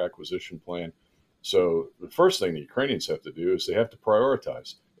 10-year acquisition plan. So the first thing the Ukrainians have to do is they have to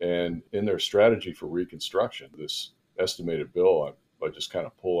prioritize. And in their strategy for reconstruction, this estimated bill I just kind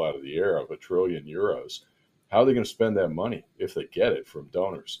of pull out of the air of €1 trillion, how are they going to spend that money if they get it from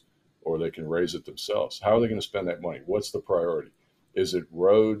donors, or they can raise it themselves? How are they going to spend that money? What's the priority? Is it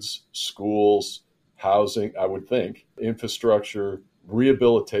roads, schools, housing? I would think infrastructure,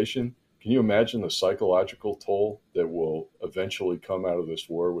 rehabilitation. Can you imagine the psychological toll that will eventually come out of this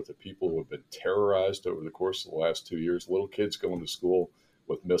war with the people who have been terrorized over the course of the last 2 years? Little kids going to school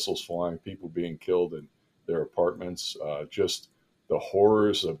with missiles flying, people being killed in their apartments, just the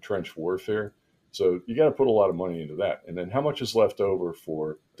horrors of trench warfare. So you got to put a lot of money into that. And then how much is left over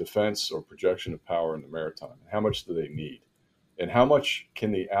for defense or projection of power in the maritime? How much do they need? And how much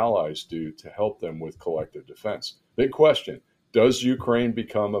can the allies do to help them with collective defense? Big question. Does Ukraine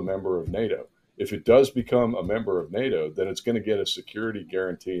become a member of NATO? If it does become a member of NATO, then it's going to get a security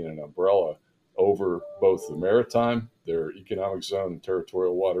guarantee and an umbrella over both the maritime, their economic zone and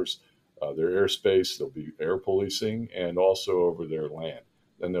territorial waters, their airspace. There'll be air policing, and also over their land.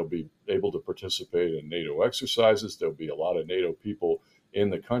 Then they'll be able to participate in NATO exercises. There'll be a lot of NATO people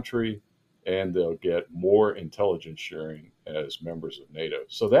in the country, and they'll get more intelligence sharing as members of NATO.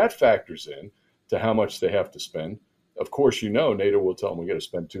 So that factors in to how much they have to spend. Of course, NATO will tell them we got to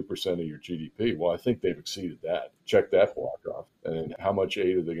spend 2% of your GDP. Well, I think they've exceeded that. Check that block off. And how much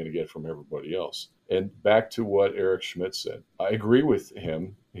aid are they going to get from everybody else? And back to what Eric Schmidt said. I agree with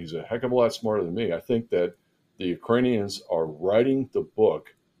him. He's a heck of a lot smarter than me. I think that the Ukrainians are writing the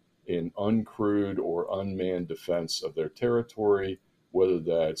book in uncrewed or unmanned defense of their territory, whether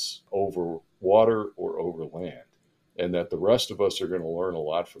that's over water or over land, and that the rest of us are going to learn a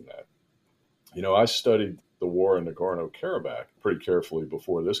lot from that. I studied the war in Nagorno-Karabakh pretty carefully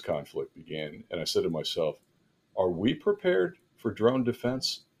before this conflict began, and I said to myself, are we prepared for drone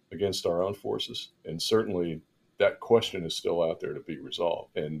defense against our own forces? And certainly that question is still out there to be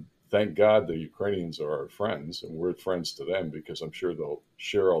resolved. And thank God the Ukrainians are our friends, and we're friends to them, because I'm sure they'll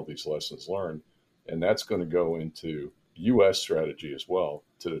share all these lessons learned. And that's going to go into U.S. strategy as well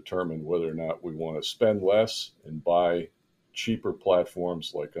to determine whether or not we want to spend less and buy cheaper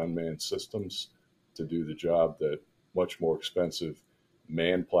platforms like unmanned systems to do the job that much more expensive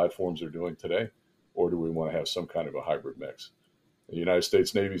manned platforms are doing today, or do we want to have some kind of a hybrid mix? The United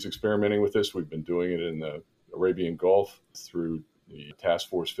States Navy is experimenting with this. We've been doing it in the Arabian Gulf through the Task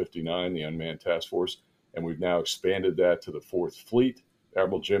Force 59, the Unmanned Task Force, and we've now expanded that to the 4th Fleet.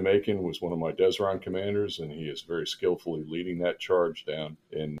 Admiral Jim Aiken was one of my Desron commanders, and he is very skillfully leading that charge down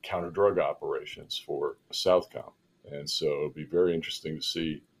in counter-drug operations for Southcom. And so it'll be very interesting to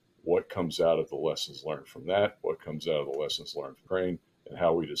see what comes out of the lessons learned from that, what comes out of the lessons learned from Ukraine, and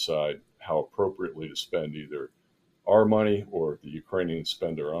how we decide how appropriately to spend either our money or the Ukrainians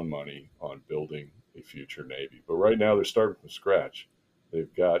spend their own money on building a future Navy. But right now they're starting from scratch.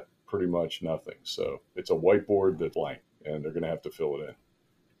 They've got pretty much nothing. So it's a whiteboard that's blank, and they're going to have to fill it in.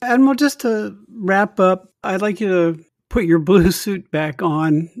 Admiral, just to wrap up, I'd like you to put your blue suit back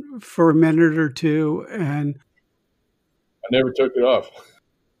on for a minute or two. And I never took it off.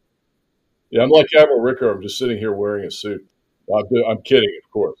 Yeah, I'm like Admiral Ricker. I'm just sitting here wearing a suit. I'm kidding,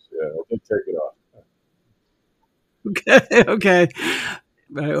 of course. Yeah, I did take it off. okay.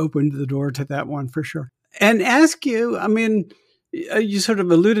 I opened the door to that one for sure. And ask you, I mean, you sort of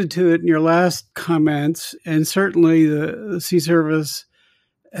alluded to it in your last comments, and certainly the Sea Service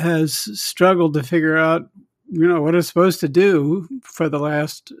has struggled to figure out, what it's supposed to do for the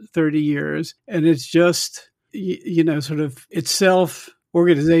last 30 years. And it's just, sort of itself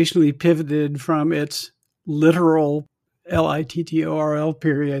organizationally pivoted from its literal LITTORL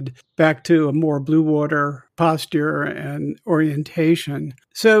period back to a more blue water posture and orientation.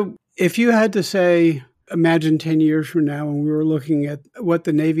 So if you had to say, imagine 10 years from now when we were looking at what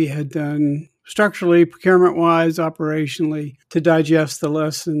the Navy had done structurally, procurement-wise, operationally, to digest the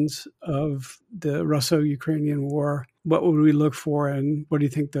lessons of the Russo-Ukrainian War, what would we look for, and what do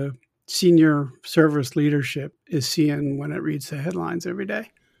you think the senior service leadership is seeing when it reads the headlines every day?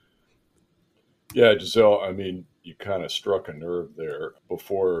 Yeah, Giselle, I mean, you kind of struck a nerve there.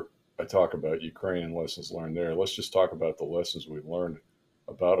 Before I talk about Ukraine and lessons learned there, let's just talk about the lessons we've learned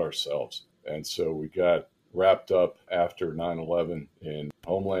about ourselves. And so we got wrapped up after 9/11 in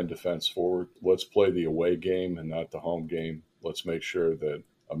Homeland Defense Forward. Let's play the away game and not the home game. Let's make sure that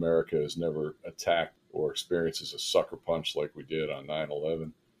America is never attacked or experiences a sucker punch like we did on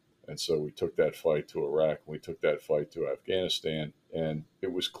 9/11. And so we took that fight to Iraq, we took that fight to Afghanistan, and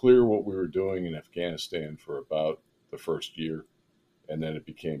it was clear what we were doing in Afghanistan for about the first year. And then it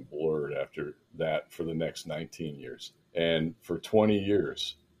became blurred after that for the next 19 years. And for 20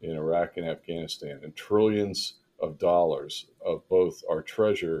 years in Iraq and Afghanistan, and trillions of dollars of both our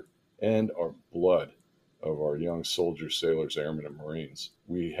treasure and our blood of our young soldiers, sailors, airmen, and Marines,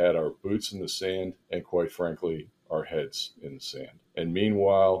 we had our boots in the sand and, quite frankly, our heads in the sand. And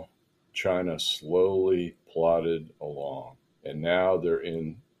meanwhile, China slowly plodded along. And now they're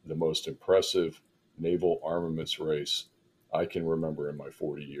in the most impressive naval armaments race I can remember in my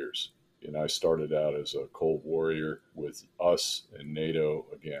 40 years. And I started out as a Cold Warrior with us and NATO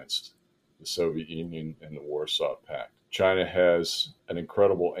against the Soviet Union and the Warsaw Pact. China has an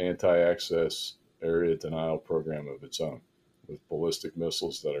incredible anti-access area denial program of its own, with ballistic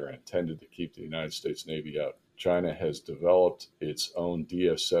missiles that are intended to keep the United States Navy out. China has developed its own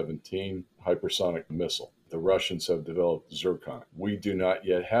DS-17 hypersonic missile. The Russians have developed Zircon. We do not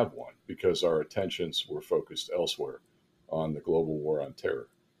yet have one because our attentions were focused elsewhere on the global war on terror.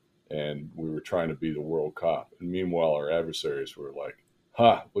 And we were trying to be the world cop. And meanwhile, our adversaries were like,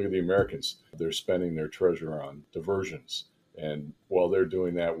 look at the Americans. They're spending their treasure on diversions. And while they're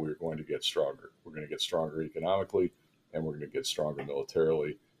doing that, we're going to get stronger. We're going to get stronger economically, and we're going to get stronger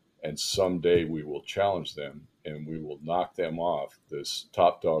militarily. And someday we will challenge them, and we will knock them off this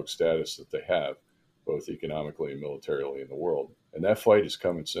top dog status that they have, both economically and militarily in the world. And that fight is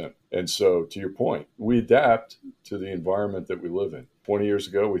coming soon. And so, to your point, we adapt to the environment that we live in. 20 years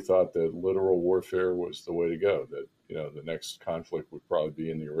ago, we thought that literal warfare was the way to go, that the next conflict would probably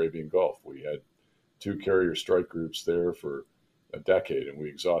be in the Arabian Gulf. We had 2 carrier strike groups there for a decade, and we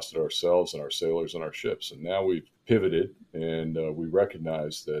exhausted ourselves and our sailors and our ships. And now we've pivoted, and we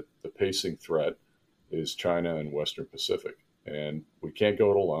recognize that the pacing threat is China and Western Pacific. And we can't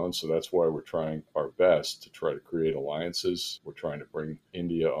go it alone, so that's why we're trying our best to try to create alliances. We're trying to bring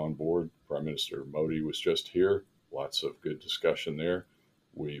India on board. Prime Minister Modi was just here. Lots of good discussion there.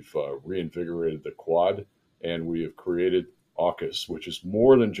 We've reinvigorated the Quad, and we have created AUKUS, which is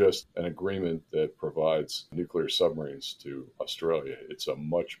more than just an agreement that provides nuclear submarines to Australia. It's a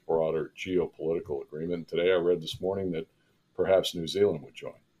much broader geopolitical agreement. Today I read this morning that perhaps New Zealand would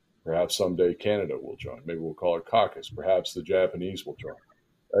join. Perhaps someday Canada will join. Maybe we'll call it caucus. Perhaps the Japanese will join.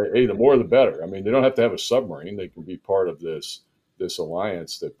 Hey, the more the better. I mean, they don't have to have a submarine. They can be part of this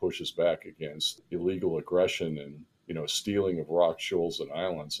alliance that pushes back against illegal aggression and stealing of rock shoals and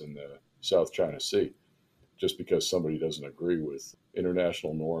islands in the South China Sea, just because somebody doesn't agree with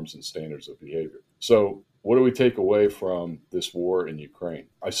international norms and standards of behavior. So what do we take away from this war in Ukraine?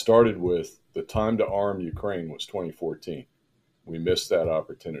 I started with the time to arm Ukraine was 2014. We missed that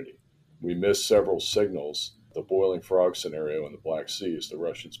opportunity. We missed several signals. The boiling frog scenario in the Black Sea as the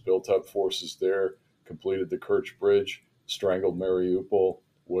Russians built up forces there, completed the Kerch Bridge, strangled Mariupol,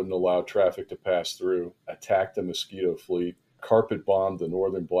 wouldn't allow traffic to pass through, attacked the Mosquito fleet, carpet bombed the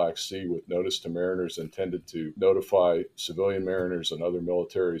northern Black Sea with notice to mariners intended to notify civilian mariners and other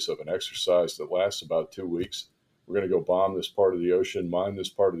militaries of an exercise that lasts about 2 weeks. We're going to go bomb this part of the ocean, mine this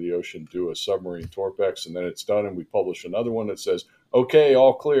part of the ocean, do a submarine torpex, and then it's done. And we publish another one that says, okay,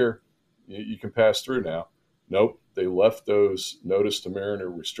 all clear. You can pass through now. Nope. They left those notice to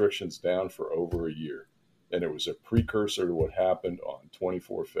mariner restrictions down for over a year. And it was a precursor to what happened on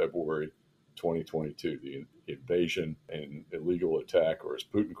 24 February 2022, the invasion and illegal attack, or as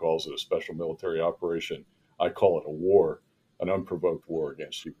Putin calls it, a special military operation. I call it a war, an unprovoked war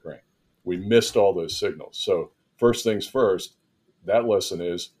against Ukraine. We missed all those signals. So first things first, that lesson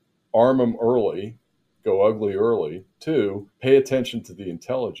is arm them early, go ugly early. Two, pay attention to the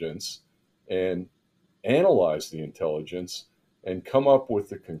intelligence and analyze the intelligence and come up with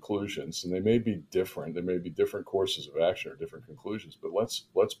the conclusions. And they may be different. There may be different courses of action or different conclusions, but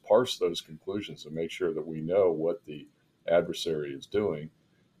let's parse those conclusions and make sure that we know what the adversary is doing.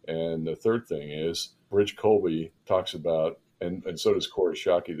 And the third thing is Bridge Colby talks about, and so does Corey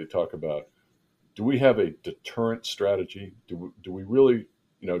Shockey, they talk about, do we have a deterrent strategy? Do we really,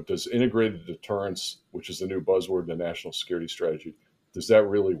 does integrated deterrence, which is the new buzzword in the national security strategy, does that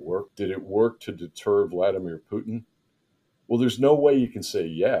really work? Did it work to deter Vladimir Putin? Well, there's no way you can say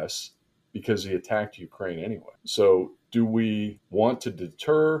yes because he attacked Ukraine anyway. So do we want to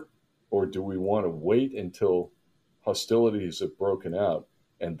deter, or do we want to wait until hostilities have broken out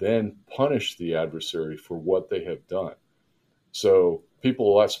and then punish the adversary for what they have done? So people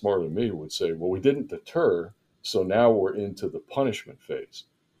a lot smarter than me would say, well, we didn't deter, so now we're into the punishment phase.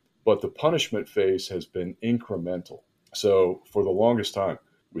 But the punishment phase has been incremental. So for the longest time,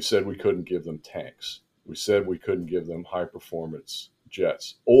 we said we couldn't give them tanks. We said we couldn't give them high performance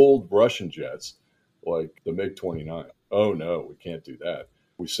jets, old Russian jets like the MiG-29. Oh no, we can't do that.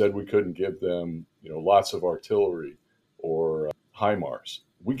 We said we couldn't give them, lots of artillery or HIMARS.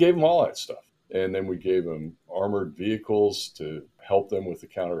 We gave them all that stuff. And then we gave them armored vehicles to help them with the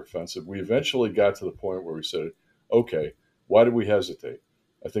counteroffensive. We eventually got to the point where we said, okay, why did we hesitate?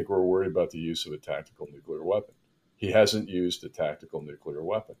 I think we're worried about the use of a tactical nuclear weapon. He hasn't used a tactical nuclear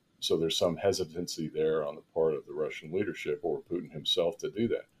weapon. So there's some hesitancy there on the part of the Russian leadership or Putin himself to do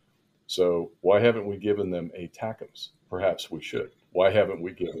that. So why haven't we given them ATACMS? Perhaps we should. Why haven't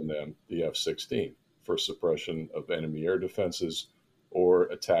we given them the F-16 for suppression of enemy air defenses or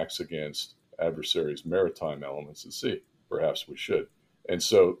attacks against adversaries' maritime elements at sea? Perhaps we should. And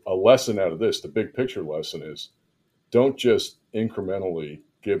so a lesson out of this, the big picture lesson is, don't just incrementally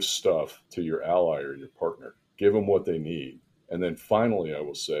give stuff to your ally or your partner. Give them what they need. And then finally, I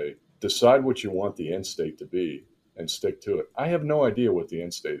will say, decide what you want the end state to be and stick to it. I have no idea what the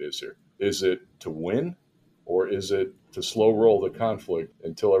end state is here. Is it to win, or is it to slow roll the conflict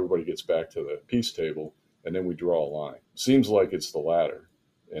until everybody gets back to the peace table and then we draw a line? Seems like it's the latter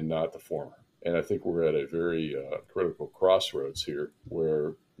and not the former. And I think we're at a very critical crossroads here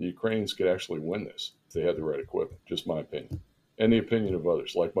where the Ukrainians could actually win this if they had the right equipment. Just my opinion. And the opinion of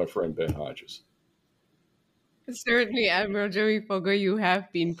others, like my friend Ben Hodges. Certainly, Admiral Joey Foggo, you have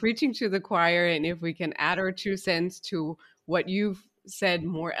been preaching to the choir, and if we can add our 2 cents to what you've said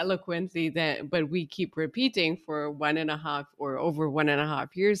more eloquently but we keep repeating for 1.5 or over 1.5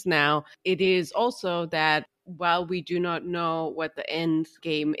 years now, it is also that while we do not know what the end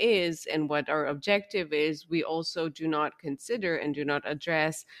game is and what our objective is, we also do not consider and do not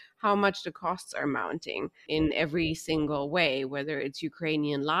address how much the costs are mounting in every single way, whether it's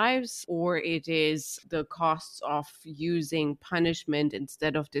Ukrainian lives or it is the costs of using punishment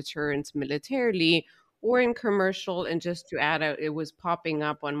instead of deterrence militarily or in commercial. And just to add out, it was popping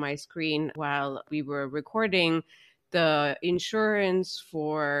up on my screen while we were recording, the insurance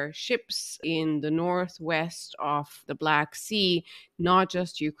for ships in the northwest of the Black Sea, not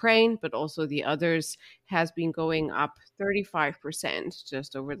just Ukraine, but also the others, has been going up 35%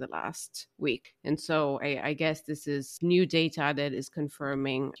 just over the last week. And so I guess this is new data that is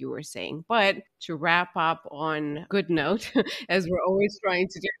confirming what you were saying. But to wrap up on good note, as we're always trying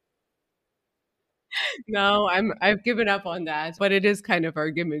to do, no, I've given up on that, but it is kind of our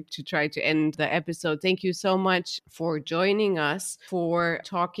gimmick to try to end the episode. Thank you so much for joining us, for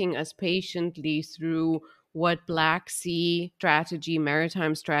talking us patiently through what Black Sea strategy,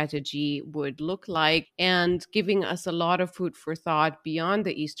 maritime strategy would look like, and giving us a lot of food for thought beyond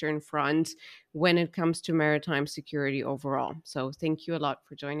the Eastern Front when it comes to maritime security overall. So thank you a lot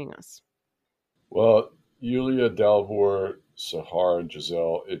for joining us. Well, Yulia, Dalvor, Sahar, and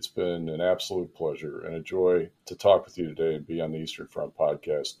Giselle, it's been an absolute pleasure and a joy to talk with you today and be on the Eastern Front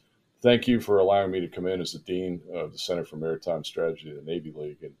podcast. Thank you for allowing me to come in as the Dean of the Center for Maritime Strategy at the Navy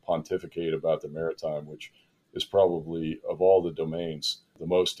League and pontificate about the maritime, which is probably, of all the domains, the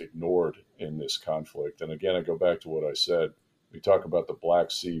most ignored in this conflict. And again, I go back to what I said. We talk about the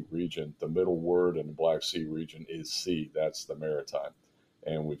Black Sea region. The middle word in the Black Sea region is sea. That's the maritime.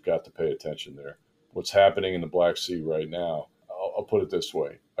 And we've got to pay attention there. What's happening in the Black Sea right now, I'll put it this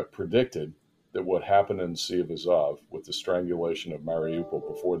way. I predicted that what happened in the Sea of Azov with the strangulation of Mariupol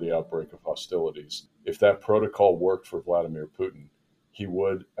before the outbreak of hostilities, if that protocol worked for Vladimir Putin, he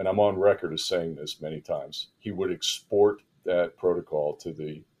would, and I'm on record as saying this many times, he would export that protocol to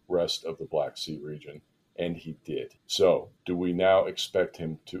the rest of the Black Sea region. And he did. So do we now expect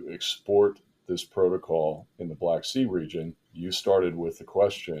him to export this protocol in the Black Sea region? You started with the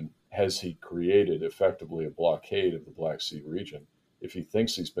question, has he created effectively a blockade of the Black Sea region? If he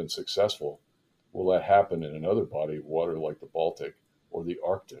thinks he's been successful, will that happen in another body of water like the Baltic or the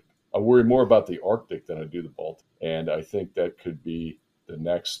Arctic? I worry more about the Arctic than I do the Baltic. And I think that could be the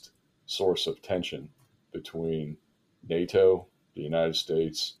next source of tension between NATO, the United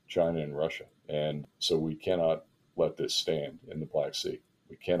States, China, and Russia. And so we cannot let this stand in the Black Sea.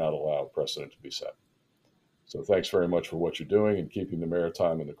 We cannot allow precedent to be set. So thanks very much for what you're doing and keeping the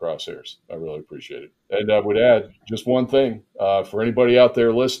maritime in the crosshairs. I really appreciate it. And I would add just one thing for anybody out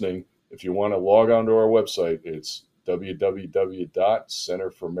there listening. If you want to log on to our website, it's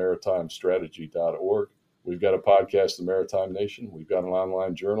www.centerformaritimestrategy.org. We've got a podcast, The Maritime Nation. We've got an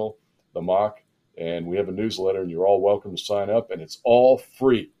online journal, The Mock, and we have a newsletter, and you're all welcome to sign up, and it's all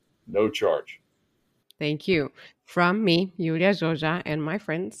free, no charge. Thank you. From me, Yulia Joja, and my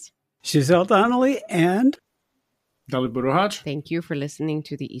friends, Giselle Donnelly and Dalit Buruhaj. thank you for listening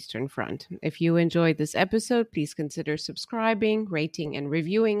to the Eastern Front. If you enjoyed this episode, please consider subscribing, rating, and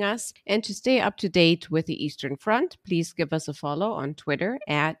reviewing us. And to stay up to date with the Eastern Front, please give us a follow on Twitter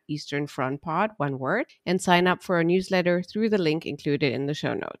at Eastern Front Pod, one word, and sign up for our newsletter through the link included in the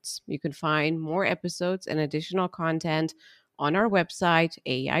show notes. You can find more episodes and additional content on our website,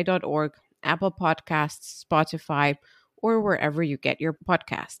 aei.org, Apple Podcasts, Spotify, or wherever you get your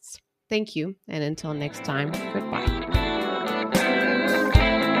podcasts. Thank you, and until next time, goodbye.